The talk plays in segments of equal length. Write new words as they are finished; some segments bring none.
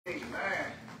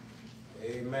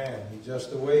Amen. He's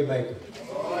just a way maker.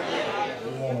 We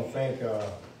want to thank our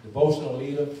devotional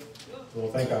leader. We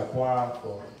want to thank our choir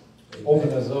for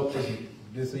opening us up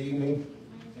this evening.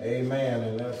 Amen.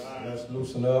 And let's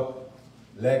loosen up,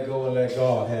 let go, and let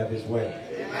God have his way.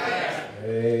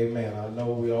 Amen. I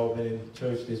know we all been in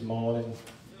church this morning.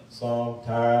 Some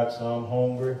tired, some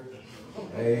hungry.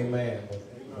 Amen.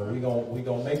 But we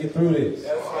gonna make it through this.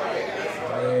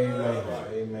 Amen.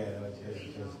 Amen.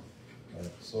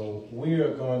 So we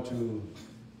are going to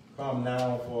come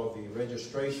now for the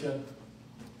registration.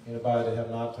 Anybody that have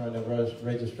not turned their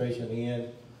registration in,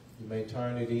 you may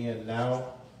turn it in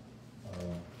now.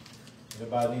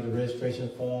 Anybody need a registration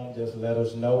form, just let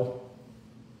us know.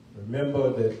 Remember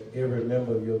that every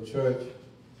member of your church,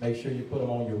 make sure you put them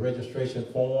on your registration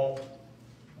form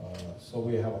so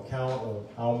we have a count of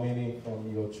how many from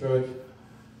your church.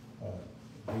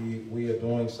 We are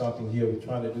doing something here. We're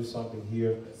trying to do something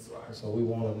here. So we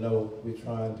want to know, we're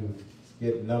trying to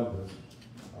get numbers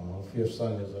on fifth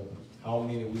Sundays of how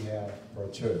many we have per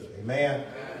church. Amen?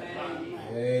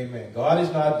 Amen. God is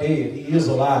not dead. He is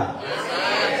alive.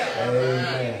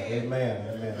 Amen. Amen.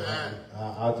 Amen.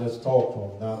 I just talked to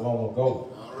him not long ago.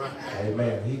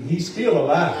 Amen. He's still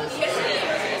alive.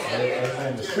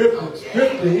 Amen. The scripture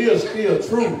is still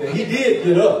true that he did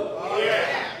get up.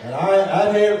 And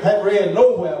I hadn't read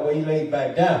nowhere where he laid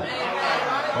back down.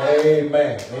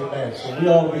 Amen. Amen. So we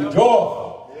ought to be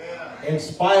joyful in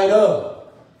spite of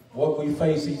what we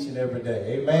face each and every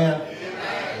day. Amen.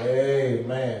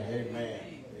 Amen. Amen.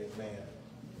 Amen.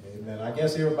 Amen. I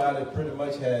guess everybody pretty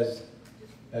much has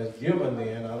given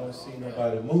then. I don't see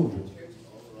nobody moving.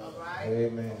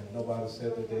 Amen. Nobody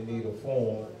said that they need a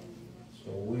form.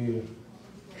 So we,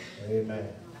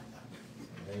 amen.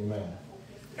 Amen.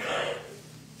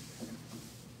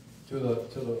 To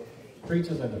the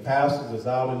preachers and the pastors that's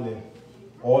out in the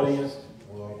audience,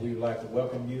 we would like to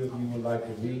welcome you. If you would like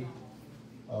to be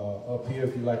up here,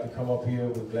 if you'd like to come up here,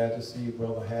 we're glad to see you,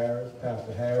 Brother Harris,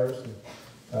 Pastor Harris, and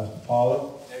Pastor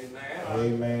Paula.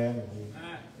 Amen. Amen. And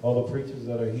other preachers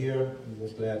that are here, we're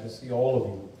just glad to see all of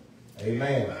you.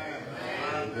 Amen.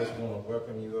 Amen. We just want to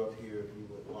welcome you up here if you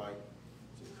would like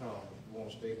to come. If you want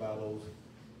to stay by those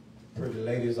pretty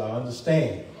ladies, I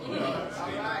understand.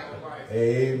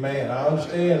 Amen. I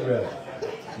understand, brother.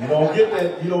 You don't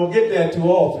get that too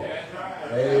often.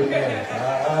 Amen.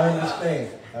 I understand.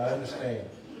 I understand.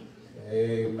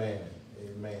 Amen.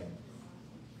 Amen.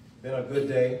 Been a good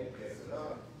day.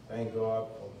 Thank God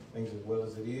for things as well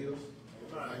as it is.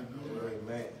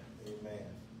 Amen. Amen.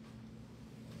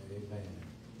 Amen.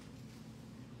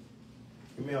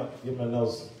 Give me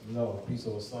another piece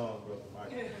of a song, Brother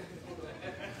Mike.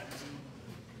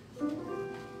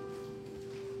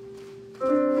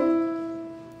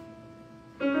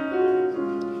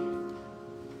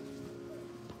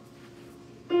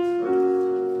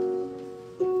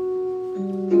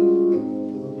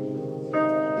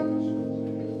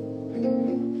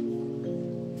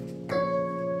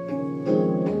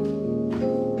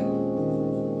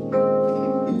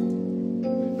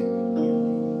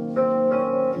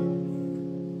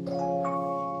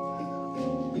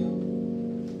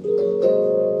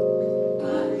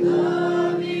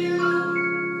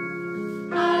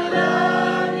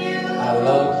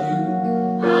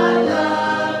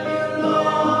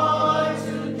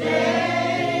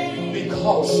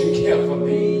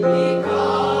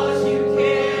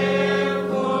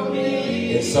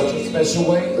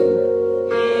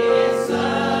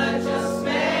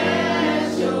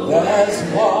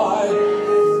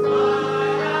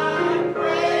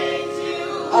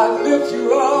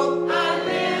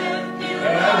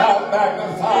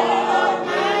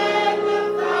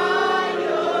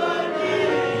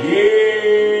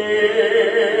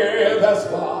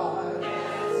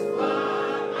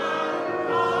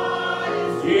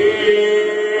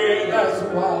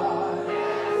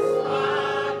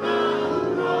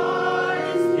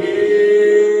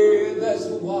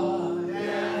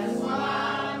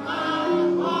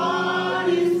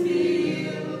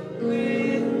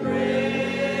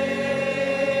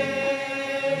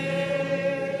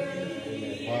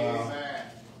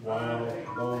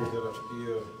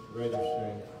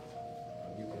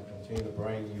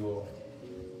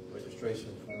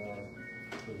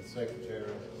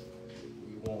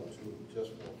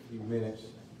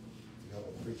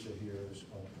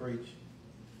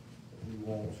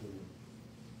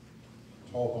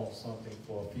 Something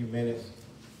for a few minutes.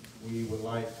 We would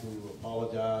like to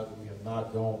apologize. We have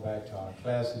not gone back to our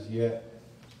classes yet.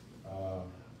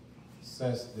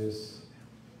 Since this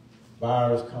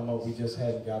virus come up, we just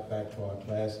hadn't got back to our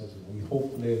classes. We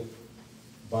hopefully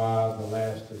by the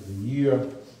last of the year,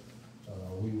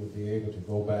 we will be able to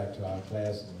go back to our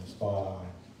classes and start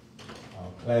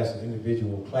our classes,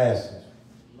 individual classes.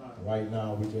 Right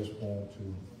now, we just want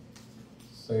to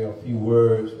say a few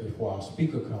words before our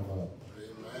speaker come up.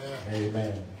 Amen.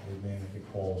 Amen. Amen.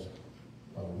 Because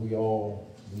we all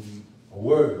need a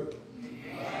word.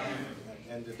 Amen.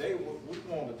 And today we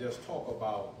want to just talk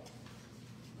about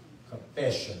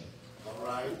confession. All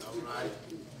right. All right.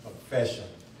 Confession.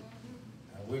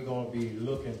 And we're going to be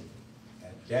looking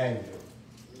at Daniel,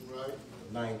 right,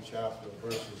 the 9th chapter,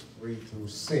 verses 3 through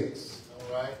 6. All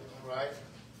right. All right.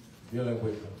 Dealing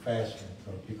with confession,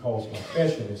 because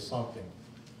confession is something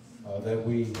that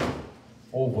we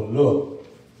overlook.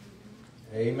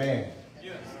 Amen.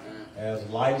 Yes. As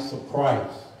lights of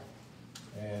Christ.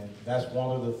 And that's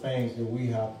one of the things that we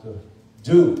have to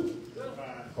do.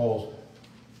 Because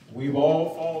we've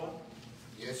all fallen.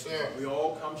 Yes, sir. We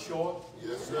all come short.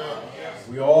 Yes, sir.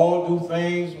 We all do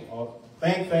things or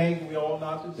think things we ought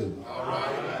not to do. All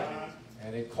right.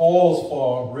 And it calls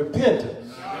for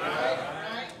repentance. All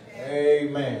right.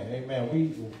 Amen. Amen.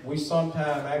 We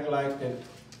sometimes act like that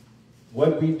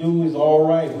what we do is all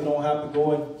right. We don't have to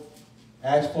go and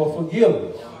ask for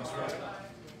forgiveness.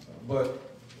 But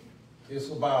it's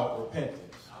about repentance.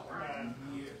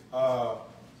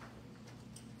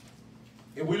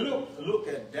 If we look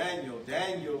at Daniel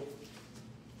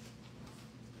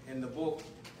in the book,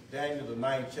 Daniel the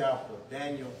 9th chapter,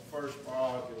 Daniel's first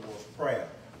priority was prayer.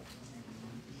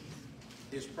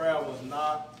 His prayer was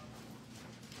not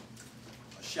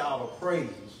a shout of praise,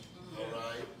 all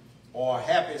right, or a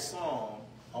happy song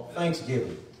of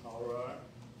thanksgiving. All right.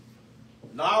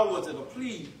 Nor was it a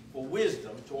plea for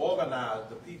wisdom to organize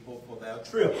the people for their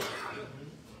trip.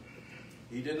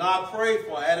 He did not pray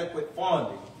for adequate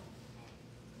funding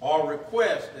or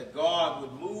request that God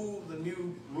would move the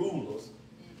new rulers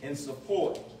in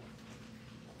support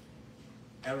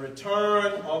and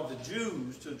return of the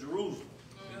Jews to Jerusalem.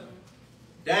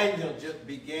 Daniel just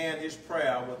began his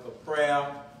prayer with a prayer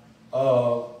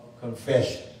of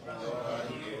confession.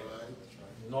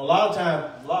 You know, a lot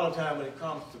of time when it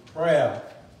comes to prayer,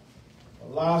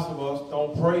 lots of us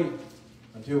don't pray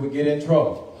until we get in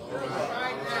trouble.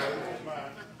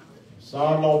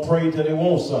 Some don't pray till they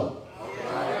want something.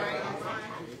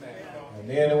 And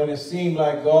then when it seemed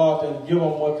like God didn't give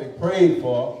them what they prayed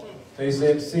for, they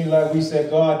said, it seemed like we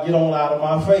said, God, get on out of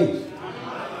my face.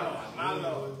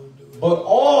 But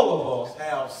all of us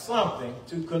have something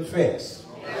to confess.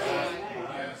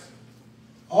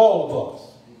 All of us.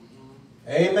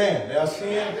 Amen. There are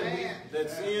sins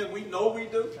that we know we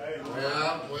do.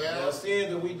 There are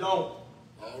sins that we don't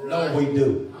know we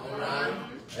do.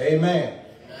 Amen.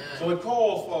 So it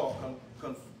calls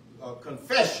for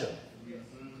confession.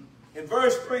 In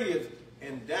verse 3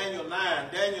 in Daniel 9,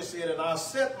 Daniel said, and I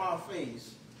set my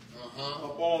face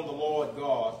upon the Lord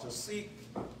God to seek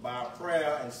by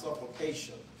prayer and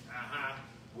supplication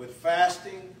with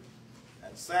fasting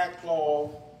and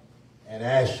sackcloth and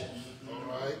ashes. All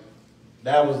right.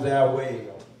 That was their way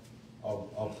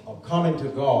of coming to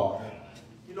God. And,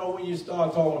 you know, when you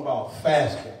start talking about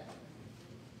fasting,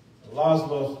 lots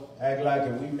of us act like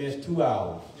if we miss 2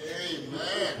 hours,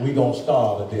 we're going to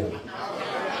starve to death.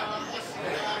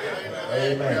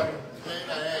 Amen.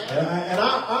 And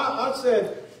I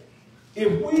said,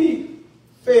 if we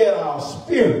fed our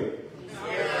spirit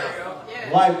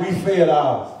like we fed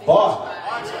our body,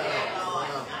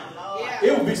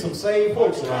 it would be some saved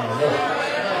folks around there.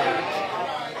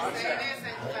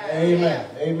 Amen.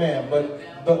 Amen.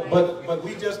 But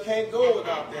we just can't go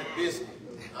without that biscuit.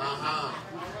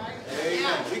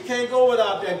 Amen. We can't go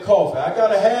without that coffee. I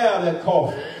gotta have that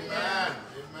coffee.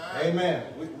 Amen.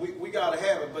 We gotta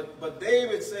have it. But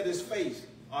David set his face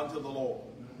unto the Lord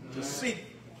to seek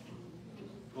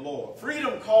the Lord.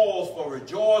 Freedom calls for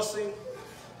rejoicing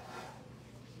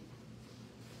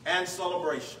and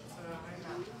celebration.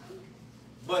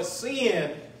 But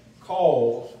sin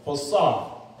calls for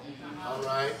sorrow. All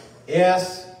right.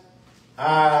 S-I-N.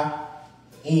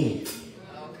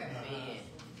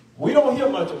 We don't hear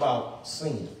much about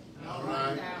sin. All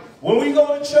right. When we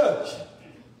go to church,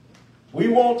 we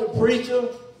want the preacher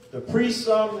to preach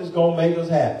something that's going to make us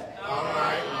happy. All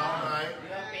right. All right.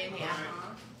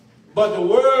 But the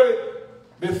word,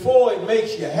 before it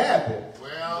makes you happy,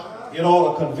 it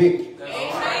ought to convict you.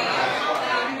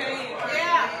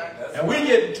 And we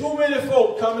get too many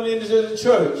folk coming into the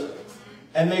church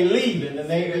and they leaving and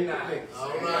they ain't been convicted. All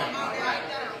right.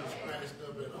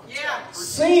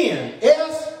 Sin,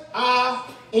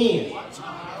 S-I-N.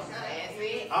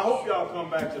 I hope y'all come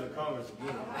back to the Congress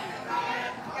again.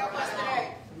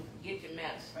 Get your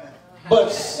mess. But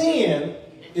sin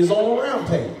is on the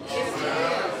rampage.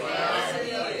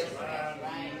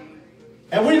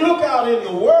 And we look out in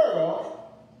the world,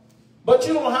 but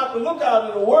you don't have to look out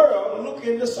in the world and look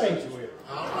in the sanctuary.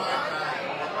 All right.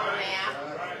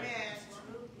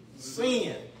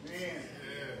 Sin.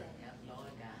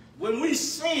 When we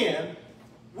sin,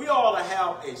 we ought to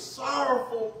have a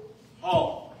sorrowful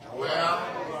heart.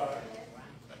 Well,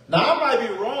 now, I might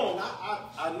be wrong.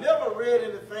 I never read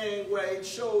anything where it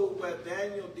showed where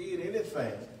Daniel did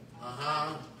anything.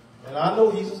 And I know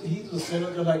he's a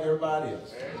sinner just like everybody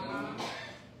else.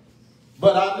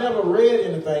 But I never read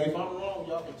anything. If I'm wrong,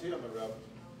 y'all can tell me, Reverend,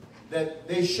 that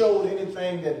they showed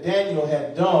anything that Daniel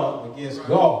had done against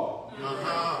God.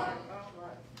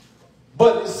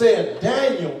 But it said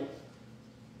Daniel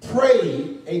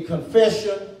prayed a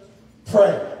confession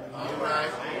prayer.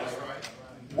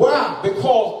 Why?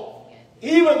 Because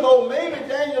even though maybe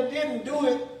Daniel didn't do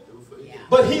it,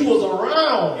 but he was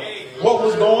around what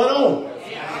was going on.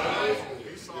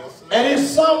 And in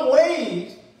some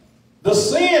ways, the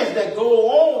sins that go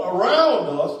on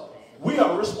around us, we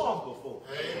are responsible for.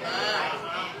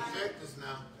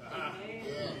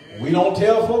 We don't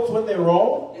tell folks when they're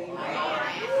wrong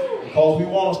because we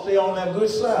want to stay on that good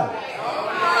side.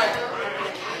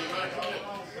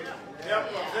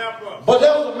 But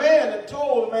there was a man that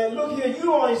told him, man, look here,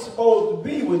 you ain't supposed to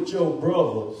be with your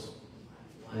brother's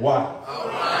wife.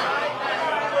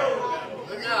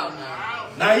 Look out now.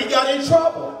 Now he got in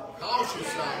trouble.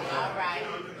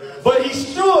 But he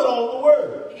stood on the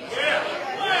word.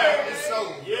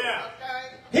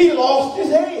 He lost his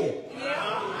head.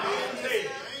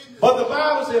 But the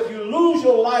Bible says if you lose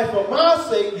your life for my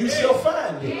sake, you shall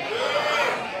find it.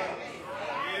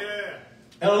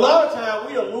 And a lot of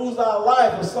times we'll lose our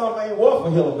life for something ain't worth a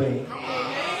hill of beans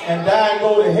and die and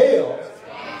go to hell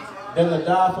than to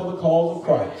die for the cause of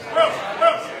Christ.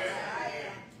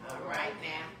 All right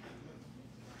now.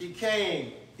 He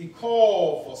came, he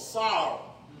called for sorrow,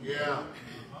 Yeah.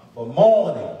 for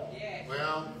mourning,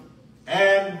 Well.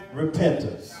 and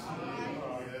repentance.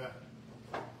 Yeah.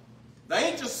 The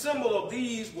ancient symbol of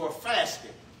these were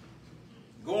fasting,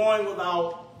 going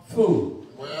without food,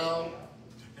 Well.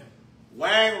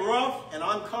 wearing rough and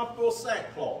uncomfortable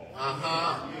sackcloth,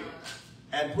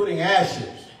 and putting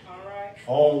ashes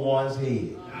on one's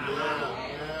head.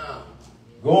 Yeah.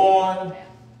 Going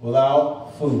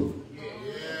without food.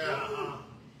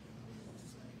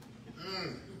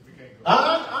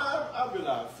 I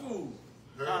realize food.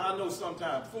 I know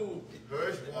sometimes food,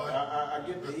 I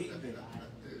get to eat and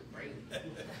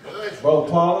Bro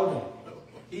Pollard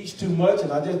eats too much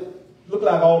and I just look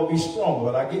like I ought to be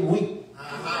stronger, but I get weak.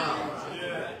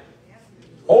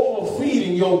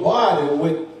 Overfeeding your body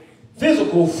with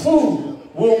physical food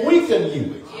will weaken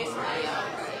you.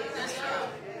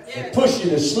 It push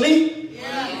you to sleep.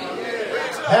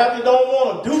 Have you don't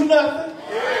want to do nothing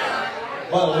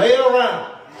but lay around.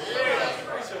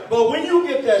 But when you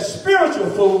get that spiritual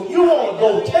food, you want to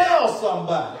go tell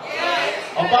somebody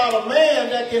about a man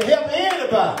that can help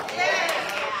anybody.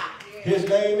 His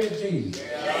name is Jesus.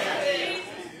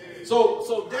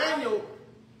 So Daniel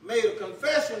made a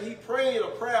confession. He prayed a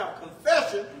prayer of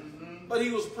confession, but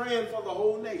he was praying for the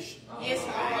whole nation.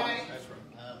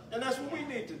 And that's what we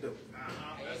need to do.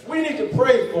 We need to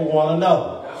pray for one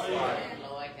another.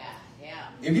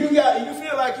 If you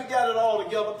feel like you got it all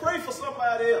together, pray for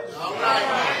somebody else.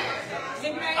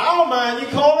 I don't mind you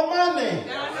calling my name.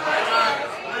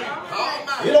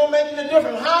 It don't make any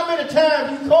difference how many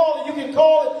times you call it. You can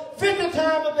call it 50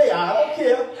 times a day. I don't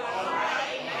care.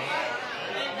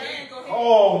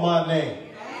 Call my name.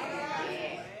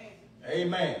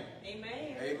 Amen.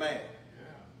 Amen.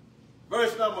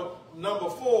 Verse number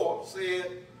 4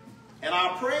 said, and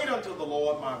I prayed unto the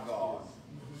Lord my God,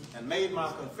 and made my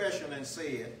confession and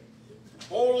said,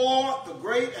 O Lord, the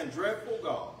great and dreadful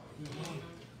God,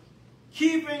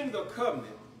 keeping the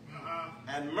covenant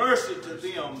and mercy to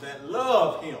them that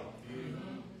love him,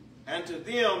 and to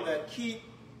them that keep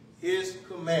his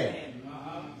command.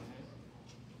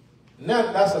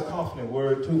 Now, that's a confident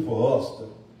word, too, for us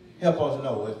to help us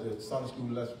know, as the Sunday school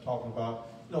lesson talking about,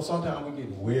 you know, sometimes we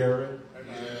get weary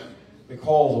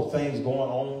because of things going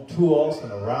on to us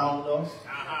and around us.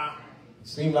 It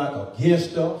seems like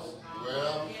against us.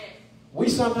 We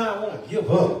sometimes want to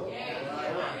give up.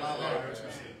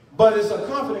 But it's a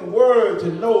comforting word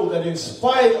to know that in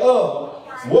spite of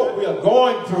what we are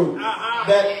going through,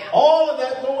 that all of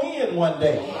that go in one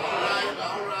day.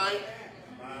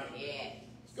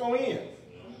 It's going in.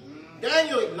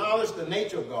 Daniel acknowledged the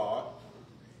nature of God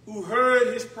who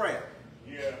heard his prayer.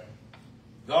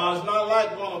 God is not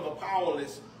like one of the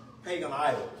powerless pagan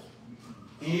idols.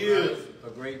 He is a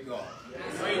great God.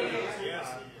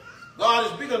 God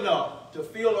is big enough to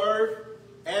fill earth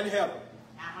and heaven.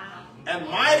 and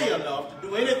mighty enough to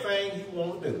do anything he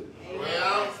wants to do.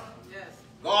 Well,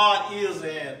 God is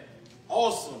an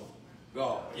awesome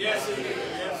God. yes, he is.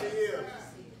 Yes, he is.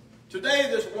 Today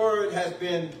this word has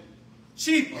been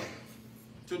cheapened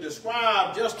to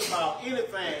describe just about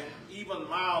anything, even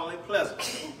mildly pleasant.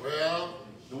 Well,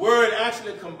 The word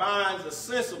actually combines a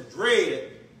sense of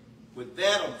dread with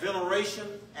that of veneration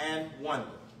and wonder.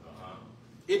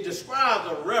 It describes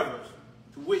a reverence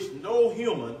to which no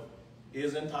human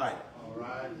is entitled. all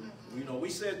right. You know, we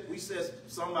said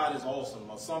somebody's awesome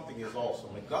or something is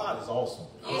awesome, and God is awesome.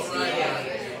 All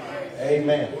right.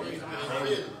 Amen.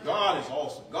 Amen. God is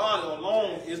awesome. God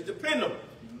alone is dependable.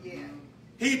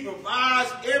 He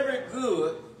provides every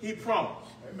good he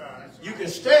promised. You can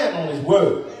stand on his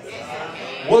word.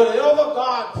 Whatever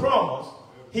God promised,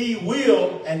 he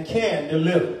will and can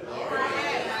deliver.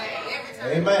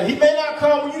 Amen. He may not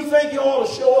come when you think he ought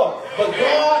to show up, but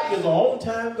God is an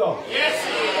on-time God. Yes,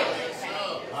 he is.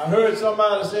 I heard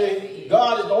somebody say,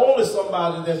 God is the only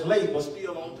somebody that's late but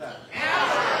still on time.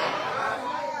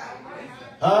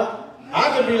 Huh? I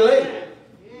can be late.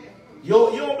 You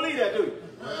don't believe that, do you?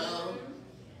 Well,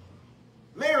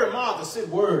 Mary and Martha sent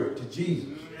word to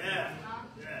Jesus.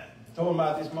 Told him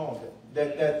about this moment.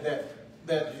 That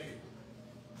the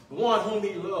one whom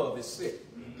he loved is sick.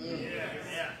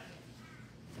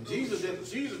 And Jesus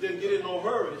didn't get in no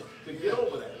hurry to get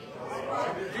over that.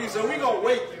 Jesus said, we're gonna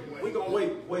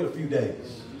wait a few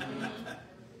days.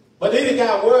 But then he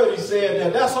got word, he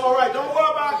said that's all right. Don't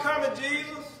worry about coming,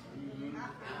 Jesus.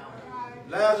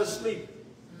 Lazarus sleep.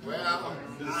 well,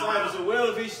 The disciples said, well,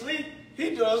 if he sleep,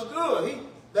 he does good.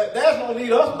 There's no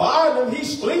need us bothering him. He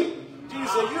sleep.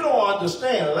 Jesus said, you don't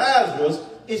understand. Lazarus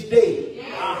is dead.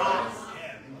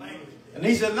 And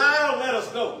he said, now let us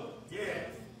go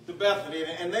to Bethany.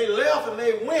 And they left and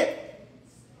they went.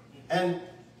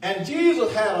 And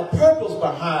Jesus had a purpose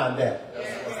behind that.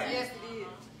 Yes, it is.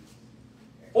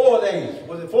 4 days.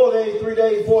 Was it 4 days, 3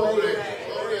 days, 4 days?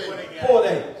 4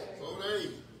 days. 4 days.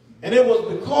 And it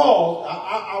was because,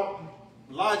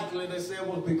 logically they said it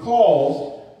was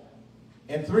because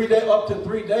in 3 days, up to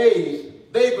 3 days,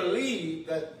 they believed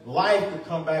that life would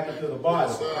come back into the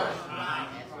body.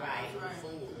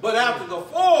 But after the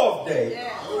 4th day,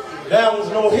 there was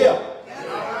no help.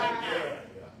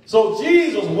 So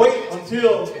Jesus waited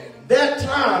until that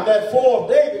time, that 4th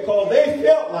day, because they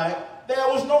felt like there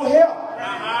was no help.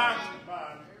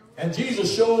 And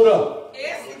Jesus showed up.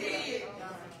 Yes, he did.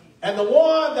 And the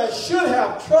one that should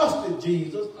have trusted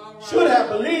Jesus, should have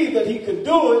believed that he could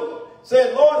do it,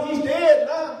 said, Lord, he's dead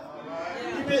now.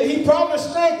 He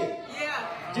promised naked.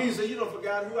 Yeah. Jesus said, you don't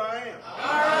forgot who I am.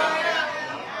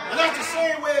 And that's the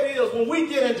same way it is when we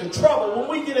get into trouble, when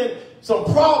we get in some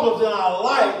problems in our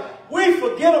life, we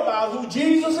forget about who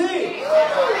Jesus is.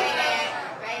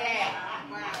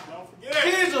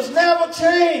 Jesus never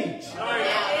changed.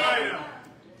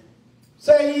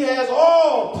 Say he has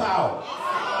all power.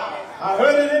 I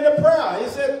heard it in the prayer.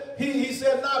 He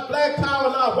said not black power,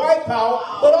 not white power,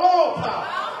 but all power.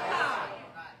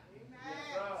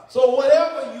 So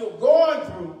whatever you're going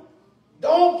through,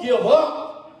 don't give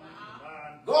up.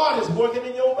 God is working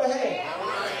in your behalf.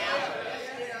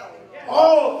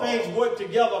 All things work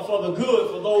together for the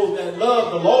good for those that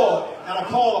love the Lord and are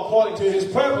called according to his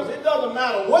purpose. It doesn't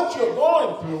matter what you're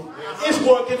going through. It's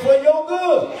working for your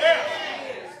good.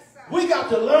 We got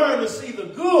to learn to see the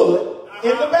good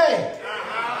in the bad.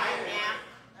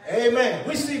 Amen.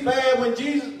 We see bad when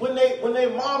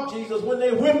they mocked Jesus, when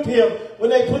they whipped him, when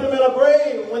they put him in a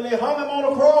grave, when they hung him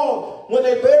on a cross, when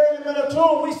they buried him in a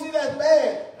tomb. We see that's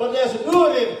bad. But there's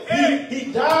good in it.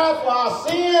 He died for our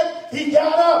sin. He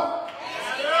got up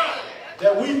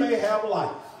that we may have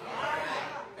life.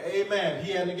 Amen.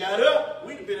 He hadn't got up,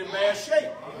 we'd have been in bad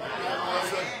shape.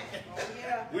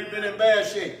 We've been in bad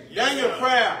shape. Daniel's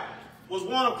prayer was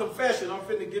one of confession. I'm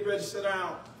finna get ready to sit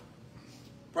down.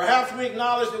 Perhaps we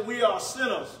acknowledge that we are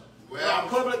sinners in our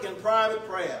public and private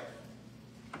prayer.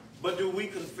 But do we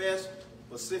confess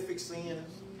specific sins?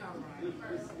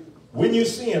 When you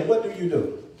sin, what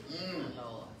do?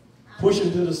 Push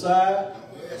them to the side.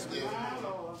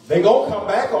 They're going to come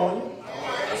back on you.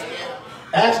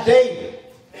 Ask David.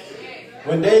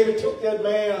 When David took that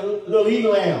man, little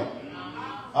ewe-lamb,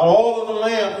 out of all of the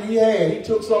lambs he had, he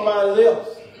took somebody else.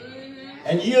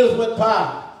 And years went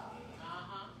by.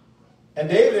 And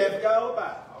David had forgot all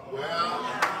about it.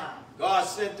 Well, God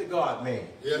sent the God man.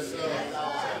 yes, sir.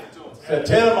 Said,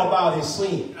 tell him about his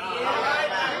sin.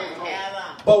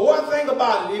 But one thing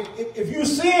about it, if you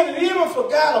sin and even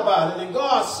forgot about it, and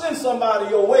God sent somebody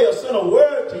your way or sent a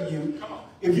word to you,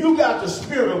 if you got the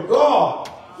Spirit of God,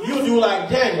 you'll do like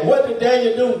Daniel. What did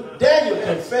Daniel do? Daniel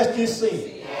confessed his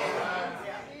sin.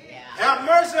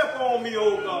 upon me,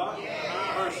 O God,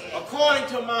 according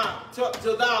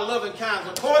to thy loving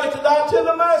kindness, according to thy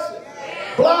tender mercy.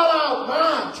 Blot out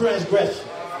my transgression.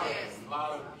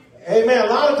 Amen. A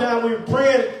lot of times we're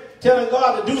praying, telling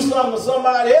God to do something to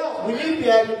somebody else. We need to be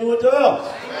able to do it to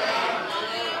us.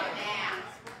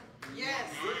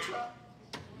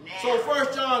 So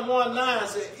 1 John 1:9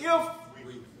 says,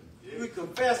 if we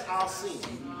confess our sin,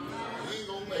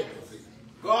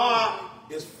 God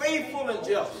is faithful and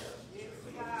just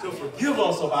to forgive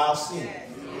us of our sin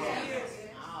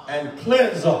and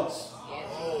cleanse us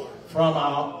from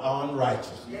our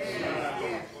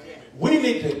unrighteousness. We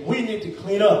need to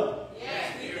clean up.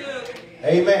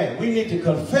 Amen. We need to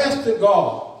confess to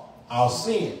God our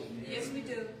sin. Yes, we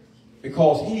do.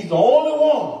 Because he's the only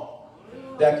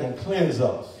one that can cleanse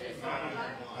us.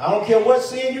 I don't care what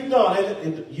sin you've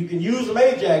done. You can use some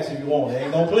Ajax if you want. It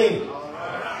ain't going to clean it.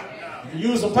 You can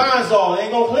use some Pine Sol. It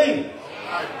ain't going to clean it.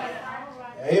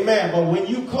 Amen. But when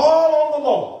you call on the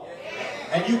Lord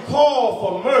and you call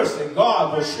for mercy,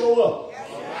 God will show up.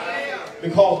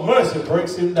 Because mercy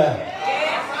breaks him down.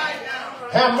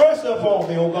 Have mercy upon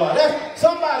me, oh God.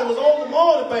 Somebody was on the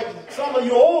morning bank. Some of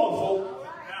you older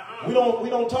folk, we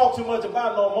don't talk too much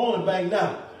about no morning bank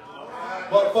now.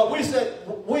 But we said,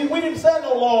 we didn't say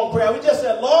no long prayer. We just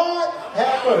said, Lord,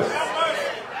 have mercy.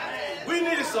 We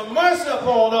needed some mercy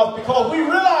upon us because we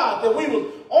realized that we was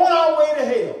on our way to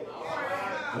hell.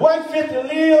 Wasn't fit to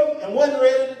live and wasn't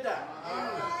ready to die.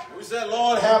 We said,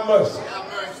 Lord, have mercy.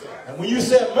 And when you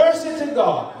said mercy to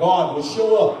God, God will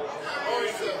show up.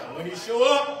 When he show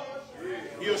up,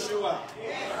 he'll show out.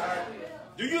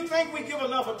 Do you think we give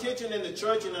enough attention in the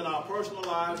church and in our personal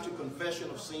lives to confession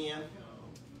of sin?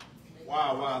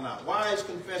 Why not? Why is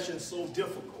confession so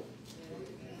difficult?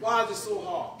 Why is it so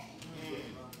hard?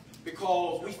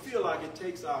 Because we feel like it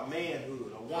takes our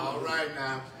manhood or womanhood. All right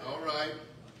now. All right.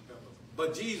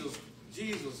 But Jesus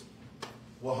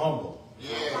was humble.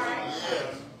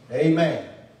 Yes. Amen.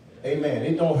 Amen.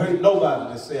 It don't hurt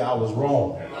nobody to say I was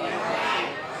wrong.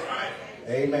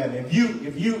 Amen. If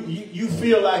you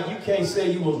feel like you can't say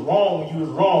you was wrong when you was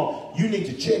wrong, you need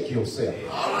to check yourself.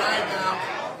 All right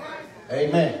now.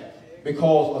 Amen.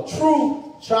 Because a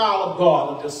true child of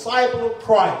God, a disciple of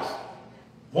Christ,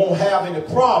 won't have any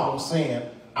problem saying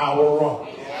I was wrong.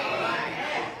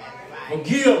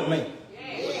 Forgive me.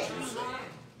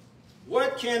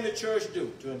 What can the church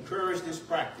do to encourage this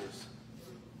practice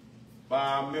by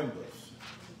our members?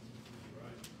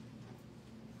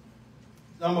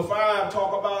 Number 5,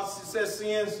 talk about, it says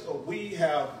sins. We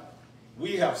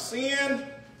have sinned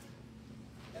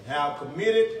and have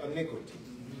committed iniquity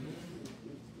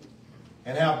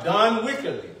and have done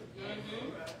wickedly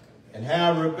and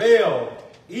have rebelled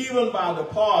even by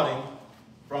departing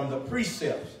from the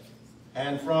precepts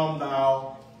and from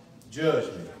thy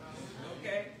judgment.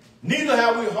 Okay. Neither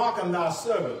have we hearkened thy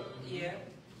servant,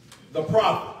 the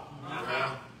prophet,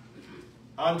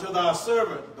 unto thy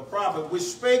servant, the prophet, which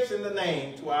spake in the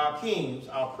name to our kings,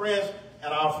 our prince,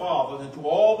 and our fathers, and to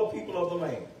all the people of the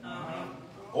land.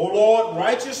 O Lord,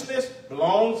 righteousness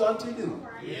belongs unto you.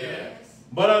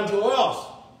 But unto us,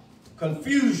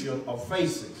 confusion of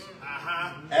faces.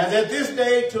 As at this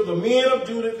day to the men of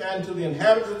Judah and to the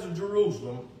inhabitants of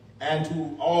Jerusalem and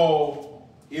to all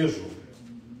Israel,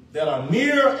 that are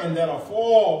near and that are far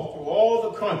through all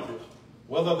the countries,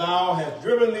 whether thou hast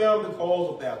driven them because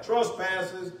of their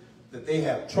trespasses, that they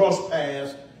have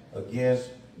trespassed against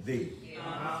thee.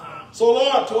 So,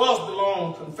 Lord, to us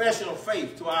belong confession of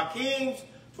faith, to our kings,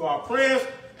 to our prince,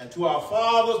 and to our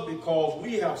fathers, because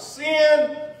we have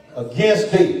sinned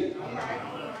against thee.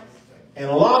 And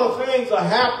a lot of things are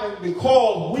happening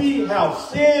because we have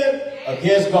sinned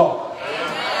against God.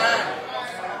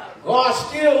 God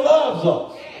still loves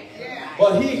us.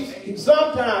 But he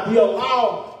sometimes he'll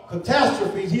allow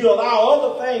catastrophes, he'll allow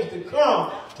other things to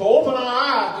come to open our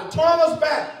eyes, to turn us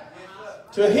back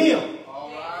to him.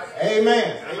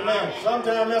 Amen. Amen.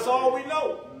 Sometimes that's all we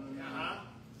know.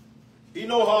 He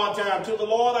know hard time. To the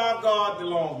Lord our God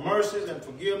belongs mercies and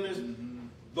forgiveness,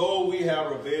 though we have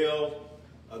rebelled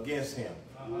against him.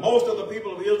 Most of the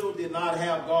people of Israel did not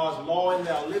have God's law in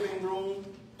their living room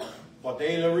for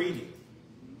daily reading.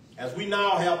 As we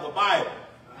now have the Bible.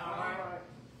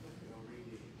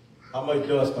 How much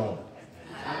dust on it?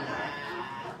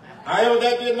 However,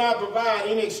 that did not provide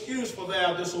any excuse for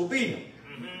their disobedience.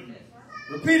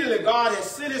 Repeatedly, God has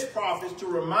sent his prophets to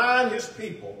remind his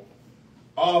people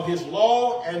of his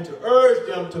law and to urge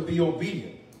them to be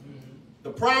obedient. The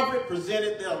prophet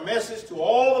presented their message to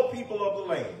all the people of the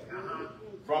land,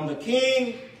 from the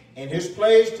king in his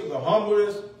place to the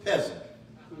humblest peasant.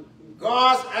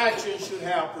 God's action should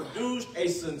have produced a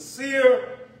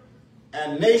sincere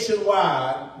and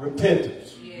nationwide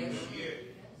repentance. Yes.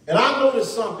 And I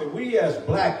noticed something. We as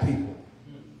black people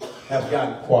have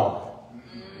gotten quiet.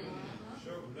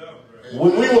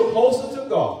 When we were closer to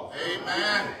God,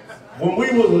 Amen. when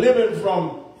we were living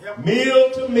from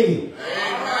meal to meal,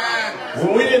 Amen.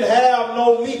 when we didn't have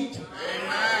no meat,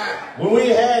 Amen. when we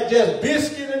had just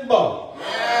biscuit and butter,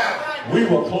 Yeah. we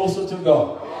were closer to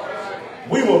God.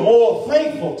 We were more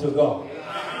faithful to God.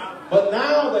 But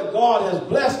now that God has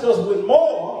blessed us with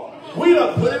more, we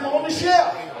done put him on the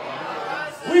shelf.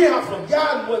 We have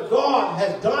forgotten what God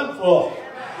has done for us.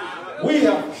 We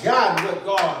have forgotten what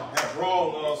God has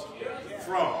brought us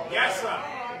from. Yes, sir.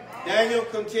 Daniel's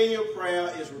continued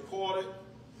prayer is recorded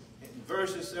in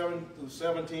verses 7 through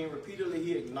 17. Repeatedly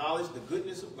he acknowledged the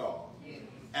goodness of God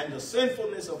and the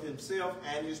sinfulness of himself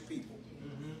and his people.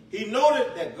 He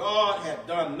noted that God had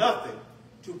done nothing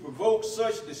to provoke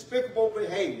such despicable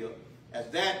behavior as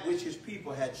that which his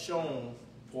people had shown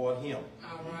toward him.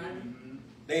 All right.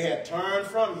 They had turned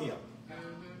from him,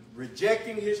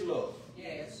 rejecting his love,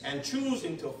 Yes. and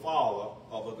choosing to follow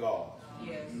other gods.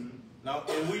 Yes. Now,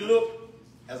 and we look,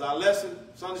 as our lesson,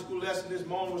 Sunday school lesson this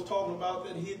morning was talking about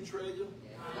that hidden treasure.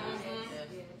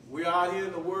 We're out here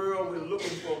in the world, we're looking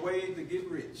for ways to get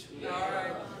rich. All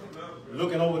right.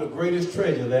 Looking over the greatest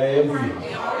treasure there ever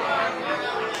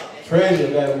is. Treasure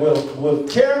that will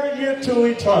carry you to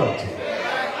eternity.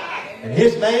 And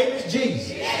his name is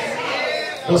Jesus,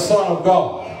 the Son of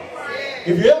God.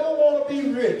 If you ever want to be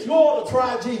rich, you ought to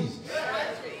try Jesus.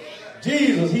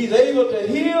 Jesus, he's able to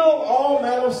heal all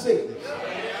manner of sickness.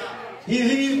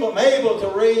 He's even able to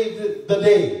raise the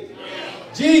dead.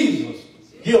 Jesus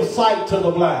gives sight to the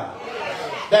blind.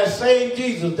 That same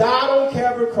Jesus died on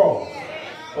Calvary cross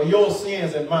for your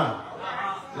sins and mine.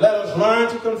 Let us learn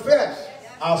to confess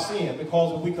our sin,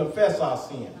 because if we confess our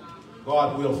sin,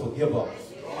 God will forgive us.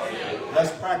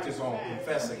 Let's practice on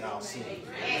confessing our sin.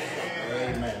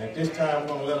 Amen. At this time, we're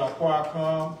going to let our choir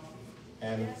come,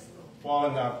 and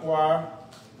following our choir,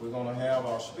 we're going to have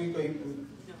our speaker.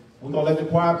 We're going to let the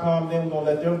choir come, then we're going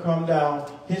to let them come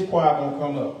down. His choir going to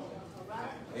come up.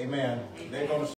 Amen. They're going to